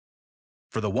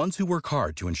For the ones who work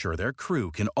hard to ensure their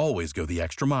crew can always go the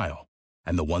extra mile,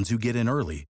 and the ones who get in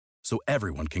early so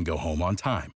everyone can go home on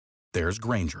time, there's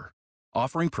Grainger,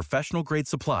 offering professional-grade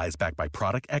supplies backed by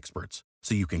product experts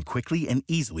so you can quickly and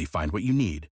easily find what you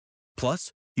need.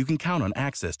 Plus, you can count on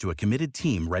access to a committed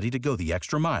team ready to go the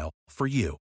extra mile for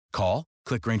you. Call,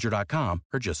 click Grainger.com,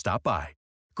 or just stop by.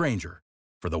 Grainger,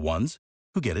 for the ones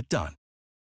who get it done.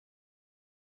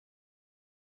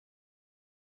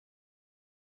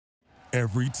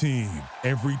 Every team,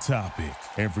 every topic,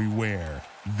 everywhere.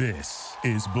 This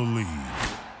is Believe.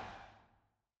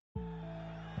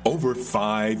 Over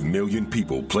 5 million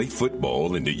people play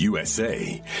football in the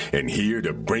USA, and here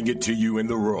to bring it to you in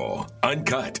the raw,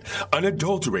 uncut,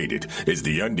 unadulterated is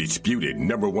the undisputed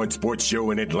 #1 sports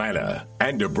show in Atlanta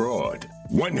and abroad.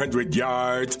 100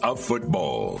 yards of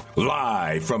football,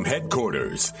 live from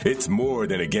headquarters. It's more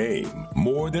than a game,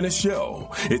 more than a show.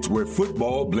 It's where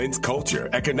football blends culture,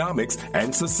 economics,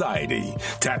 and society.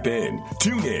 Tap in,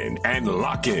 tune in, and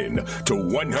lock in to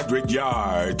 100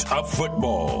 yards of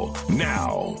football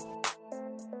now.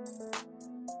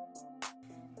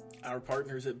 Our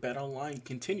partners at BetOnline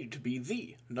continue to be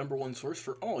the #1 source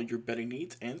for all your betting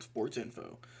needs and sports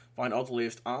info. Find all the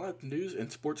latest odds, news,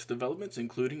 and sports developments,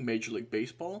 including Major League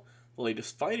Baseball, the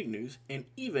latest fighting news, and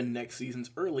even next season's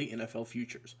early NFL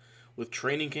futures. With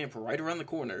training camp right around the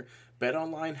corner,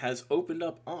 BetOnline has opened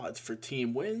up odds for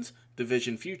team wins,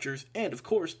 division futures, and, of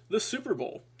course, the Super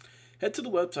Bowl. Head to the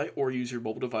website or use your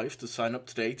mobile device to sign up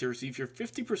today to receive your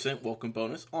 50% welcome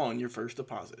bonus on your first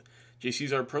deposit. Just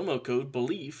use our promo code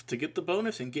BELIEVE to get the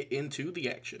bonus and get into the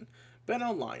action.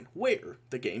 BetOnline, where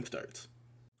the game starts.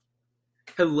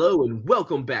 Hello and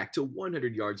welcome back to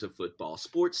 100 Yards of Football,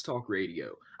 Sports Talk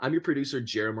Radio. I'm your producer,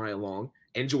 Jeremiah Long,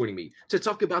 and joining me to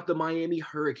talk about the Miami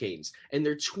Hurricanes and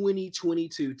their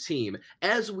 2022 team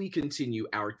as we continue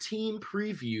our team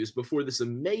previews before this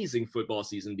amazing football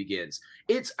season begins.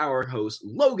 It's our host,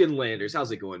 Logan Landers.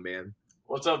 How's it going, man?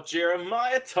 What's up,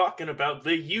 Jeremiah? Talking about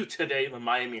the U today, the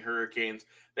Miami Hurricanes.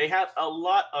 They had a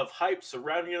lot of hype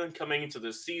surrounding them coming into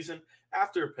this season.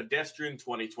 After a pedestrian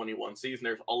 2021 season,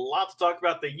 there's a lot to talk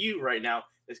about the U right now.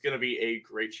 It's going to be a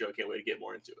great show. Can't wait to get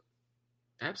more into it.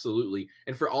 Absolutely.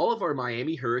 And for all of our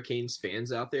Miami Hurricanes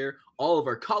fans out there, all of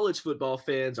our college football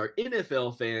fans, our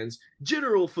NFL fans,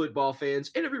 general football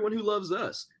fans, and everyone who loves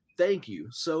us, thank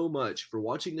you so much for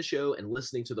watching the show and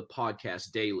listening to the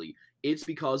podcast daily. It's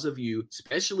because of you,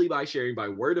 especially by sharing by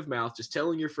word of mouth, just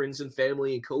telling your friends and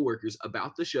family and coworkers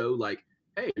about the show, like,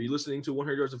 hey, are you listening to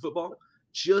 100 Yards of Football?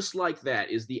 Just like that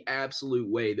is the absolute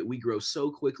way that we grow so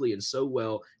quickly and so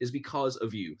well is because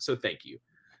of you. So thank you.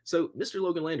 So, Mr.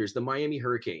 Logan Landers, the Miami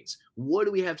Hurricanes, what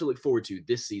do we have to look forward to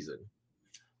this season?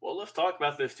 Well, let's talk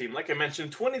about this team. Like I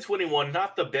mentioned, 2021,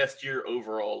 not the best year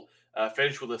overall.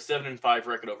 Finished with a 7-5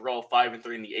 record overall,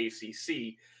 5-3 in the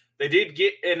ACC. They did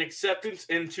get an acceptance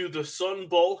into the Sun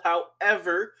Bowl.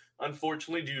 However,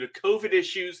 unfortunately, due to COVID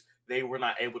issues, they were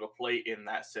not able to play in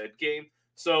that said game.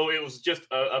 So it was just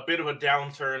a bit of a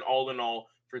downturn all in all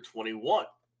for 21.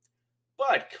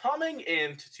 But coming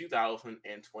into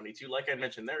 2022, like I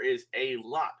mentioned, there is a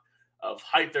lot of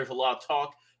hype. There's a lot of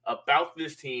talk about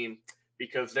this team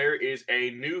because there is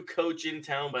a new coach in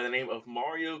town by the name of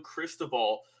Mario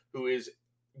Cristobal, who is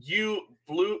just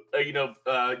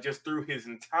through his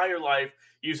entire life,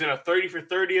 using a 30 for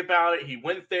 30 about it. He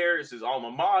went there. It's his alma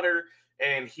mater,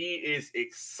 and he is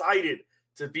excited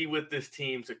to be with this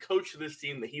team, to coach this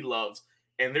team that he loves.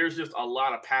 And there's just a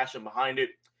lot of passion behind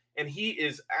it. And he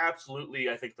is absolutely,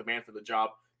 I think, the man for the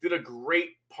job. Did a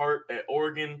great part at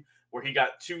Oregon where he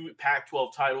got 2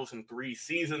 Pac-12 titles in 3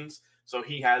 seasons. So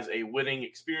he has a winning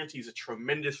experience. He's a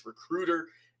tremendous recruiter.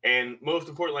 And most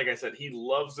important, like I said, he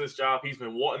loves this job. He's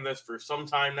been wanting this for some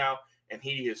time now. And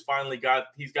he has finally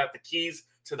got the keys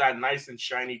to that nice and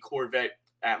shiny Corvette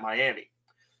at Miami.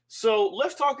 So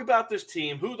let's talk about this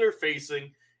team, who they're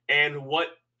facing, and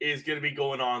what is going to be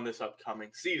going on this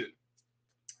upcoming season.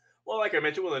 Well, like I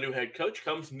mentioned, with a new head coach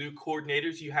comes new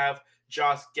coordinators. You have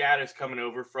Josh Gaddis coming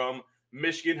over from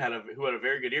Michigan, who had a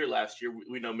very good year last year.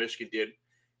 We know Michigan did.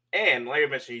 And like I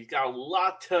mentioned, he's got a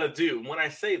lot to do. And when I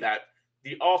say that,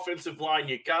 the offensive line,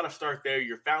 you got to start there.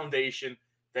 Your foundation,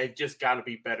 they've just got to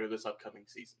be better this upcoming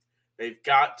season. They've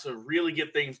got to really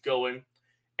get things going.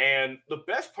 And the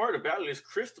best part about it is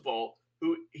Cristobal,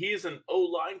 he is an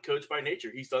O-line coach by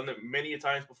nature. He's done that many a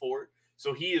times before.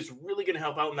 So he is really going to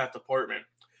help out in that department.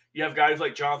 You have guys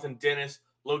like Jonathan Dennis,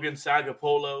 Logan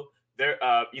Sagapolo. They're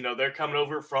coming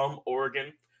over from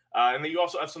Oregon. And then you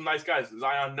also have some nice guys.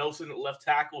 Zion Nelson at left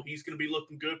tackle. He's going to be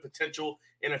looking good. Potential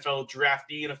NFL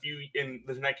draftee in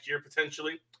the next year,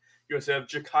 potentially. You also have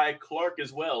Ja'Kai Clark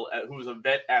as well, who's a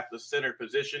vet at the center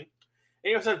position.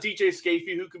 And you also have DJ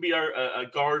Scafie, who could be a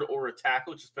guard or a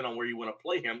tackle, just depending on where you want to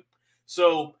play him.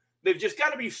 So they've just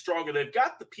got to be stronger. They've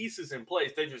got the pieces in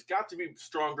place. They've just got to be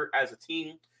stronger as a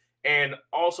team. And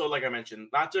also, like I mentioned,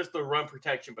 not just the run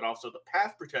protection, but also the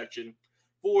pass protection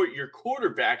for your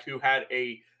quarterback, who had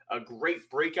a great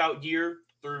breakout year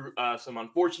through some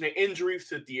unfortunate injuries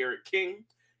to De'Aaron King.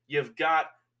 You've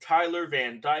got Tyler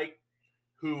Van Dyke,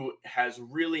 who has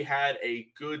really had a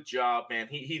good job, man.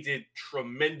 He did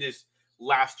tremendous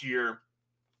last year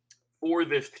for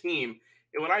this team.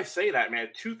 And when I say that, man,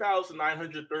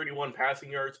 2,931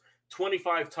 passing yards,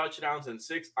 25 touchdowns, and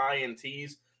 6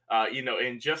 INTs,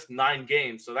 in just 9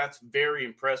 games. So that's very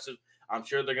impressive. I'm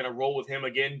sure they're going to roll with him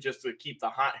again just to keep the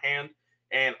hot hand.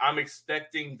 And I'm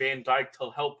expecting Van Dyke to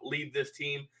help lead this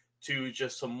team to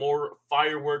just some more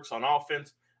fireworks on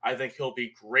offense. I think he'll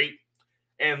be great.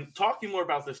 And talking more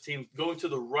about this team, going to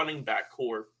the running back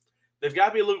core, they've got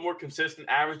to be a little more consistent.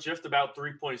 Average just about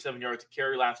 3.7 yards to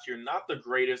carry last year. Not the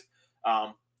greatest.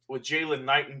 With Jalen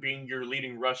Knighton being your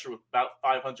leading rusher with about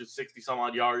 560 some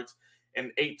odd yards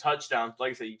and 8 touchdowns.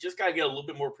 Like I said, you just got to get a little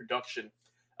bit more production.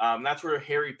 That's where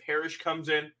Henry Parrish comes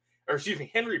in.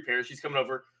 He's coming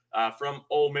over from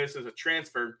Ole Miss as a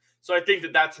transfer. So I think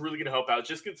that's really going to help out.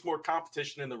 Just get some more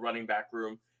competition in the running back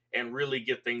room and really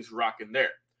get things rocking there.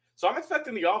 So I'm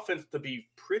expecting the offense to be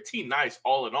pretty nice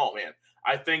all in all, man.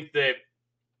 I think that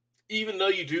even though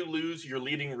you do lose your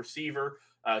leading receiver,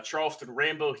 Charleston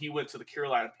Rambo, he went to the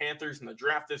Carolina Panthers in the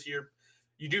draft this year.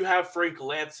 You do have Frank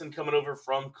Ladson coming over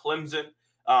from Clemson.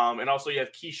 And also you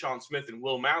have Keyshawn Smith and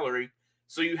Will Mallory.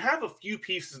 So you have a few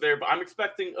pieces there, but I'm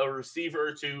expecting a receiver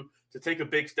or two to take a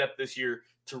big step this year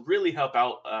to really help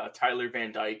out Tyler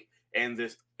Van Dyke and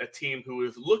a team who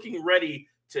is looking ready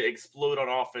to explode on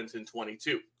offense in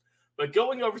 22. But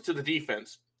going over to the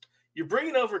defense, you're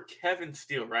bringing over Kevin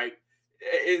Steele, right?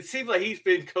 It seems like he's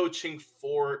been coaching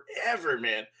forever,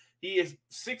 man. He is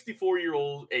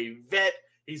 64-year-old, a vet.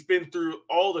 He's been through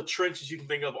all the trenches you can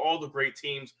think of, all the great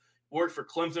teams. Worked for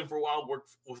Clemson for a while,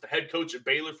 worked with the head coach at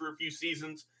Baylor for a few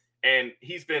seasons, and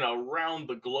he's been around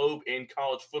the globe in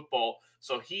college football,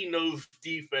 so he knows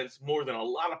defense more than a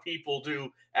lot of people do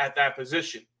at that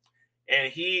position.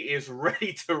 And he is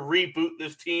ready to reboot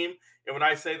this team. And when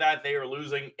I say that, they are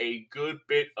losing a good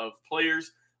bit of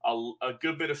players, a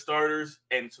good bit of starters,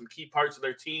 and some key parts of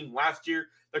their team last year.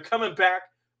 They're coming back,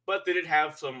 but they did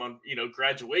have some,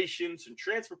 graduations and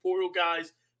transfer portal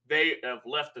guys. They have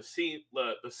left the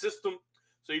system.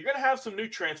 So you're going to have some new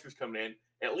transfers coming in,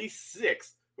 at least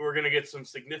 6, who are going to get some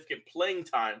significant playing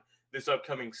time this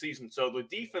upcoming season. So the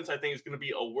defense, I think, is going to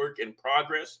be a work in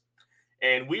progress.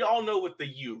 And we all know with the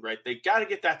U, right? They got to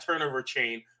get that turnover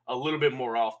chain a little bit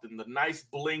more often. The nice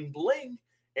bling bling.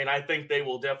 And I think they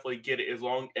will definitely get it as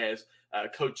long as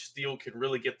Coach Steele can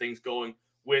really get things going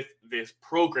with this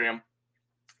program.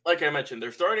 Like I mentioned,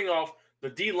 they're starting off the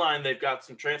D-line. They've got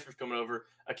some transfers coming over.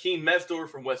 Akeem Mesdor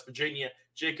from West Virginia,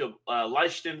 Jacob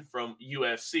Leishton from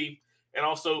USC, and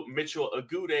also Mitchell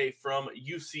Agude from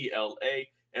UCLA,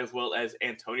 as well as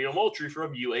Antonio Moultrie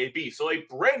from UAB. So a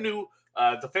brand new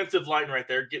defensive line right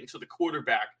there, getting to the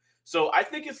quarterback. So I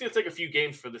think it's going to take a few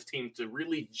games for this team to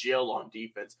really gel on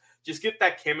defense. Just get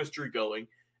that chemistry going,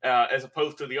 as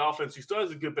opposed to the offense, who still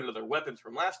has a good bit of their weapons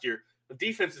from last year. The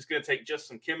defense is going to take just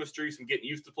some chemistry, some getting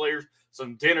used to players,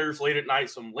 some dinners late at night,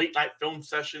 some late night film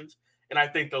sessions, and I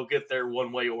think they'll get there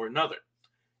one way or another.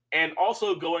 And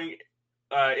also going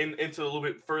into a little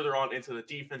bit further on into the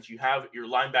defense, you have your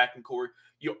linebacking core.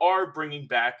 You are bringing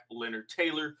back Leonard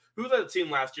Taylor, who led the team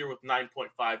last year with 9.5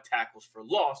 tackles for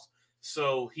loss.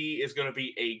 So he is going to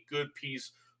be a good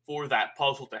piece for that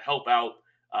puzzle to help out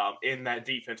in that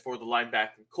defense for the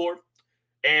linebacking core.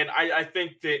 And I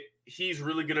think that he's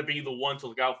really going to be the one to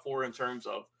look out for in terms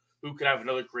of who could have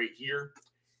another great year.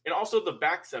 And also the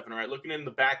back seven, right? Looking in the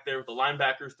back there with the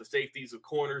linebackers, the safeties, the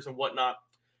corners, and whatnot.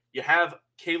 You have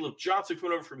Caleb Johnson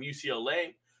coming over from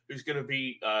UCLA, who's going to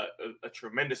be a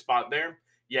tremendous spot there.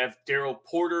 You have Daryl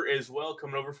Porter as well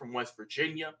coming over from West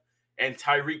Virginia, and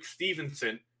Tyreek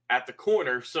Stevenson at the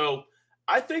corner. So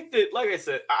I think that, like I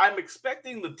said, I'm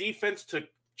expecting the defense to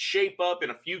shape up in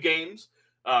a few games,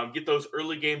 get those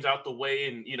early games out the way,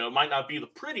 and, it might not be the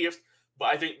prettiest, but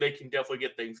I think they can definitely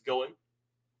get things going.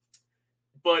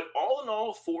 But all in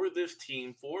all, for this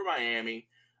team, for Miami,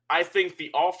 I think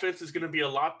the offense is going to be a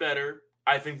lot better.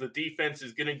 I think the defense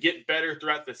is going to get better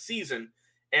throughout the season,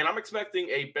 and I'm expecting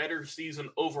a better season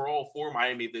overall for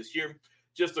Miami this year.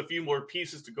 just a few more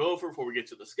pieces to go over before we get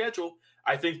to the schedule.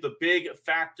 I think the big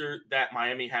factor that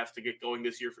Miami has to get going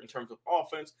this year in terms of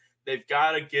offense, they've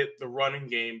got to get the running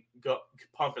game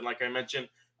pumping. Like I mentioned,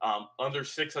 under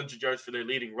 600 yards for their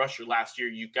leading rusher last year.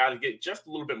 You've got to get just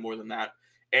a little bit more than that.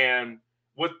 And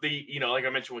with the, like I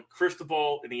mentioned, with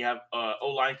Cristobal, and you have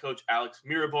O-line coach Alex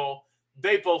Mirabal,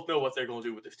 they both know what they're going to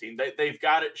do with this team. They've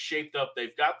got it shaped up.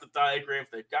 They've got the diagrams.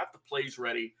 They've got the plays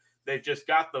ready. They've just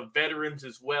got the veterans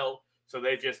as well. So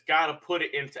they just got to put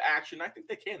it into action. I think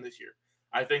they can this year.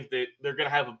 I think that they're going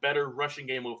to have a better rushing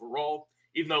game overall.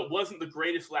 Even though it wasn't the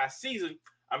greatest last season,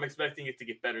 I'm expecting it to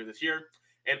get better this year.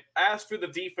 And as for the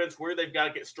defense, where they've got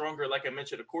to get stronger, like I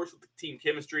mentioned, of course, with the team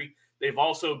chemistry, they've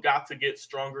also got to get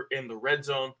stronger in the red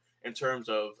zone in terms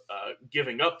of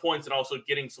giving up points and also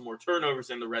getting some more turnovers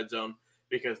in the red zone,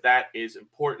 because that is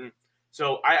important.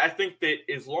 So I think that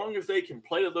as long as they can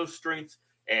play to those strengths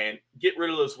and get rid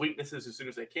of those weaknesses as soon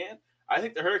as they can, I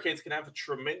think the Hurricanes can have a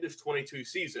tremendous 22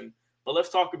 season. But let's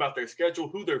talk about their schedule,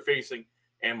 who they're facing,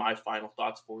 and my final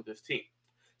thoughts for this team.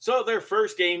 So their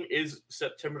first game is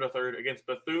September the 3rd against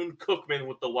Bethune-Cookman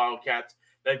with the Wildcats.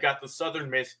 They've got the Southern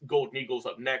Miss Golden Eagles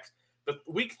up next. But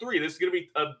week 3, this is going to be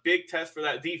a big test for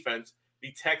that defense,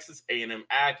 the Texas A&M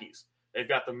Aggies. They've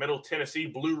got the Middle Tennessee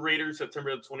Blue Raiders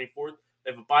September the 24th.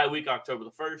 They have a bye week October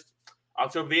the 1st.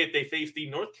 October the 8th, they face the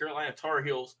North Carolina Tar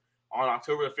Heels. On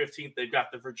October the 15th, they've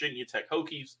got the Virginia Tech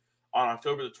Hokies. On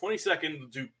October the 22nd, the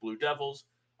Duke Blue Devils.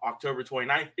 October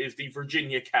 29th is the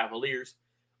Virginia Cavaliers.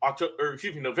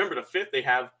 November the 5th, they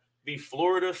have the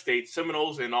Florida State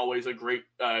Seminoles, and always a great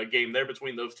game there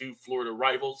between those two Florida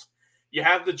rivals. You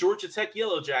have the Georgia Tech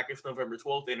Yellow Jackets November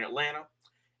 12th in Atlanta.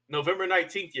 November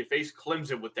 19th, you face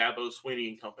Clemson with Dabo Swinney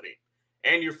and company.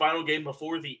 And your final game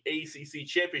before the ACC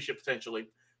Championship, potentially,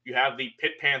 you have the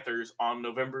Pitt Panthers on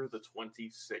November the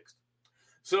 26th.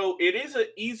 So it is an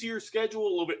easier schedule a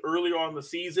little bit earlier on the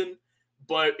season,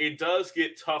 but it does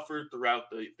get tougher throughout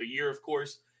the year, of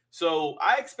course. So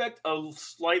I expect a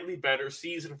slightly better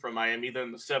season from Miami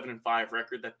than the 7-5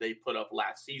 record that they put up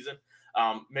last season.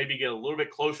 Maybe get a little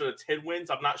bit closer to 10 wins.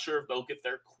 I'm not sure if they'll get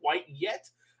there quite yet.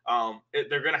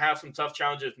 They're going to have some tough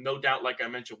challenges, no doubt, like I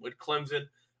mentioned, with Clemson.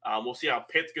 We'll see how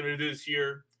Pitt's going to do this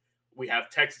year. We have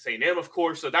Texas A&M, of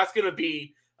course. So that's going to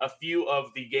be a few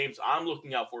of the games I'm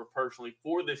looking out for personally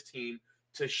for this team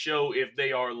to show if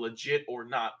they are legit or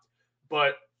not.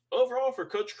 But overall, for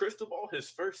Coach Cristobal, his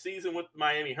first season with the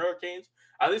Miami Hurricanes,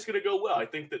 I think it's going to go well. I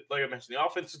think that, like I mentioned, the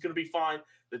offense is going to be fine.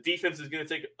 The defense is going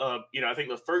to take, I think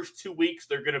the first 2 weeks,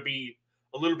 they're going to be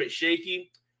a little bit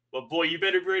shaky. But, boy, you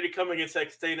better be ready to come against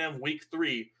Texas A&M week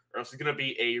 3, or else it's going to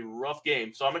be a rough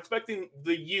game. So I'm expecting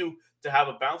the U to have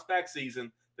a bounce-back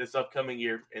season this upcoming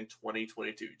year in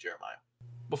 2022, Jeremiah.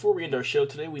 Before we end our show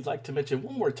today, we'd like to mention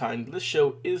one more time, this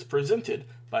show is presented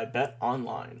by Bet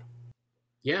Online.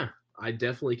 Yeah, I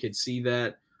definitely could see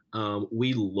that.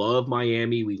 We love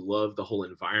Miami. We love the whole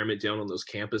environment down on those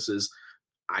campuses.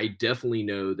 I definitely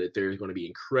know that there's going to be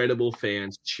incredible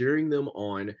fans cheering them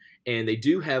on, and they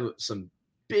do have some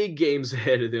big games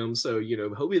ahead of them. So,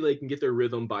 hopefully they can get their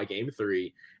rhythm by game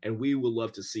 3, and we will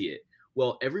love to see it.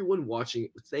 Well, everyone watching,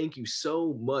 thank you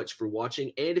so much for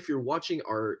watching. And if you're watching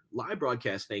our live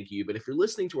broadcast, thank you. But if you're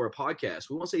listening to our podcast,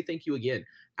 we want to say thank you again.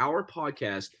 Our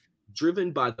podcast,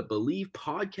 driven by the Believe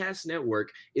Podcast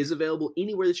Network, is available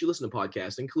anywhere that you listen to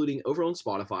podcasts, including over on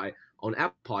Spotify, on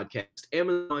Apple Podcasts,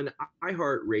 Amazon,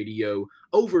 iHeartRadio,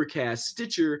 Overcast,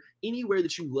 Stitcher, anywhere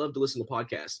that you love to listen to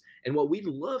podcasts. And what we'd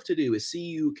love to do is see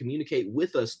you communicate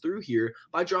with us through here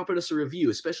by dropping us a review,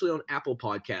 especially on Apple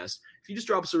Podcasts. If you just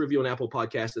drop us a review on Apple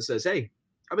Podcasts that says, hey,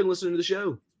 I've been listening to the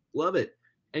show, love it,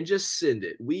 and just send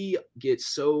it. We get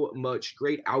so much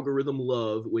great algorithm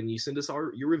love when you send us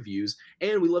your reviews,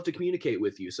 and we love to communicate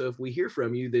with you. So if we hear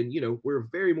from you, then, we're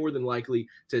very more than likely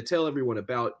to tell everyone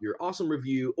about your awesome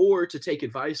review or to take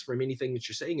advice from anything that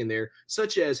you're saying in there,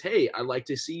 such as, hey, I'd like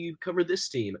to see you cover this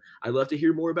team. I'd love to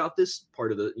hear more about this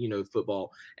part of the,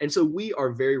 football. And so we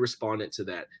are very respondent to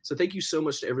that. So thank you so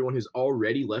much to everyone who's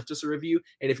already left us a review.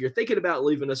 And if you're thinking about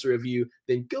leaving us a review,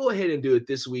 then go ahead and do it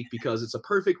this week, because it's a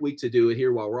perfect week to do it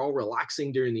here while we're all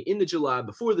relaxing during the end of July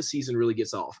before the season really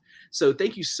gets off. So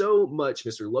thank you so much,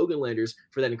 Mr. Logan Landers,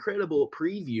 for that incredible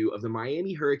preview of the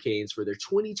Miami Hurricanes for their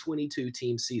 2022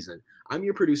 team season. I'm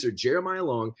your producer, Jeremiah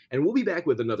Long, and we'll be back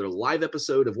with another live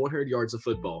episode of 100 Yards of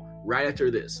Football right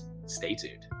after this. Stay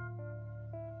tuned.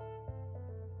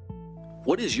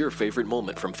 What is your favorite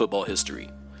moment from football history?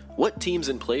 What teams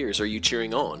and players are you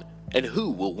cheering on? And who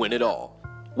will win it all?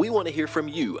 We want to hear from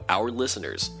you, our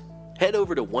listeners. Head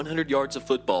over to 100 Yards of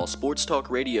Football Sports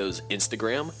Talk Radio's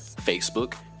Instagram,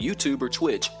 Facebook, YouTube, or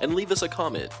Twitch and leave us a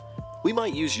comment. We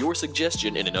might use your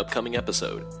suggestion in an upcoming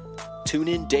episode. Tune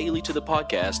in daily to the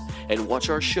podcast and watch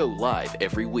our show live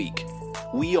every week.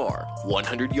 We are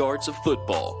 100 Yards of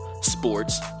Football,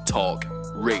 Sports Talk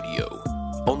Radio,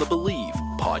 on the Believe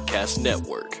Podcast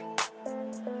Network.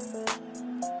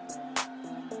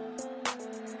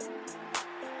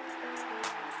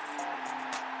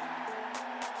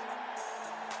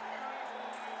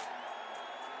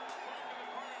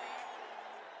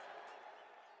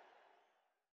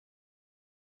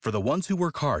 For the ones who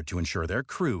work hard to ensure their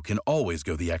crew can always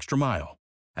go the extra mile,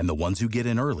 and the ones who get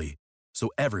in early so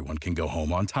everyone can go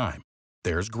home on time,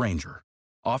 there's Grainger,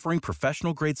 offering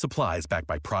professional-grade supplies backed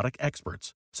by product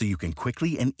experts so you can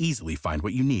quickly and easily find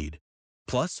what you need.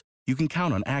 Plus, you can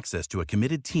count on access to a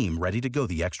committed team ready to go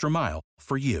the extra mile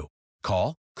for you.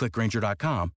 Call, click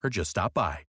Grainger.com, or just stop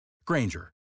by.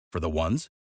 Grainger, for the ones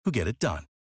who get it done.